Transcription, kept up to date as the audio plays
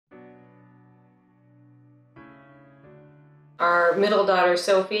Our middle daughter,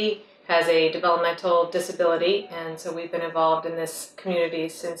 Sophie, has a developmental disability, and so we've been involved in this community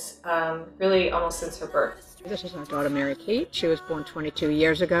since, really almost since her birth. This is our daughter, Mary Kate. She was born 22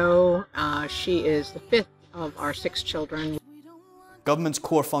 years ago. She is the fifth of our 6 children. Government's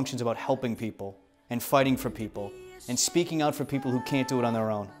core function is about helping people and fighting for people and speaking out for people who can't do it on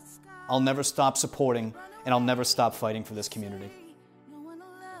their own. I'll never stop supporting and I'll never stop fighting for this community.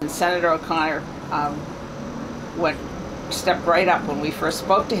 Senator O'Connor stepped right up when we first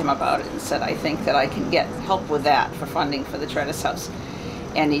spoke to him about it and said, I think that I can get help with that for funding for the Tredis House.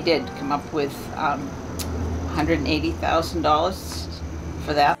 And he did come up with $180,000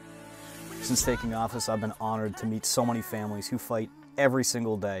 for that. Since taking office, I've been honored to meet so many families who fight every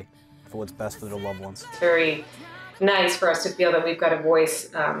single day for what's best for their loved ones. It's very nice for us to feel that we've got a voice,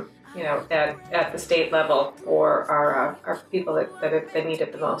 you know, at the state level for our people that need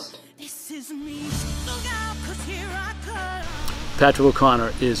it the most. Patrick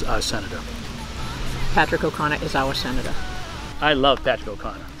O'Connor is our senator. Patrick O'Connor is our senator. I love Patrick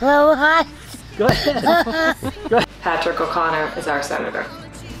O'Connor. Oh, hi. Go ahead. Go ahead. Patrick O'Connor is our senator.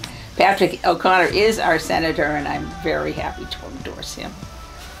 Patrick O'Connor is our senator, and I'm very happy to endorse him.